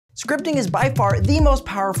Scripting is by far the most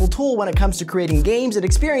powerful tool when it comes to creating games and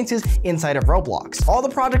experiences inside of Roblox. All the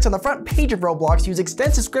projects on the front page of Roblox use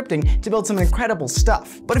extensive scripting to build some incredible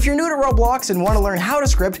stuff. But if you're new to Roblox and want to learn how to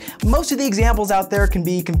script, most of the examples out there can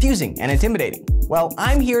be confusing and intimidating. Well,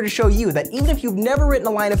 I'm here to show you that even if you've never written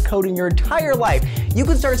a line of code in your entire life, you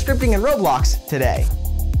can start scripting in Roblox today.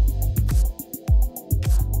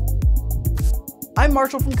 I'm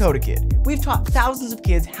Marshall from CodaKid. We've taught thousands of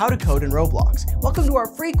kids how to code in Roblox. Welcome to our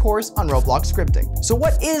free course on Roblox scripting. So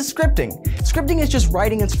what is scripting? Scripting is just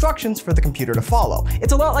writing instructions for the computer to follow.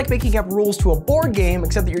 It's a lot like making up rules to a board game,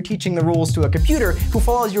 except that you're teaching the rules to a computer who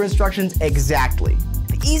follows your instructions exactly.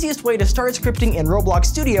 The easiest way to start scripting in Roblox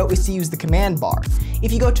Studio is to use the command bar.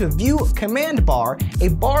 If you go to View Command Bar, a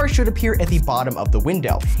bar should appear at the bottom of the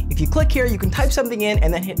window. If you click here, you can type something in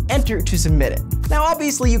and then hit Enter to submit it. Now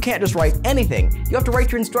obviously you can't just write anything. You have to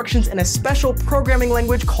write your instructions in a special programming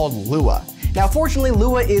language called Lua. Now fortunately,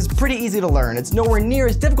 Lua is pretty easy to learn. It's nowhere near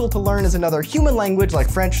as difficult to learn as another human language like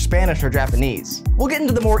French, Spanish, or Japanese. We'll get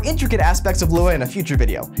into the more intricate aspects of Lua in a future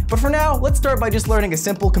video. But for now, let's start by just learning a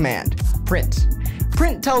simple command: print.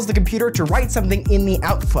 Print tells the computer to write something in the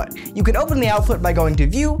output. You can open the output by going to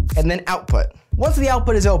View and then Output. Once the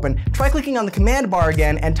output is open, try clicking on the command bar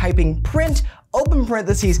again and typing print, open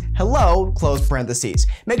parentheses, hello, close parentheses.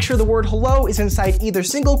 Make sure the word hello is inside either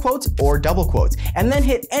single quotes or double quotes, and then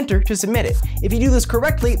hit Enter to submit it. If you do this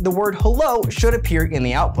correctly, the word hello should appear in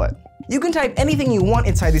the output. You can type anything you want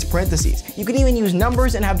inside these parentheses. You can even use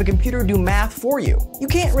numbers and have the computer do math for you. You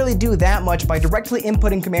can't really do that much by directly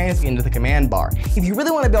inputting commands into the command bar. If you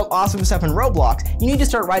really want to build awesome stuff in Roblox, you need to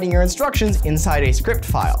start writing your instructions inside a script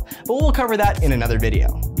file. But we'll cover that in another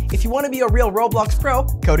video. If you want to be a real Roblox pro,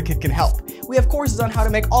 CodaKid can help. We have courses on how to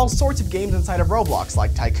make all sorts of games inside of Roblox,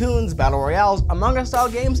 like tycoons, battle royales, Among Us style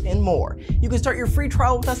games, and more. You can start your free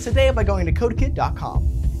trial with us today by going to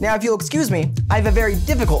CodaKid.com. Now, if you'll excuse me, I have a very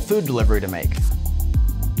difficult food delivery to make.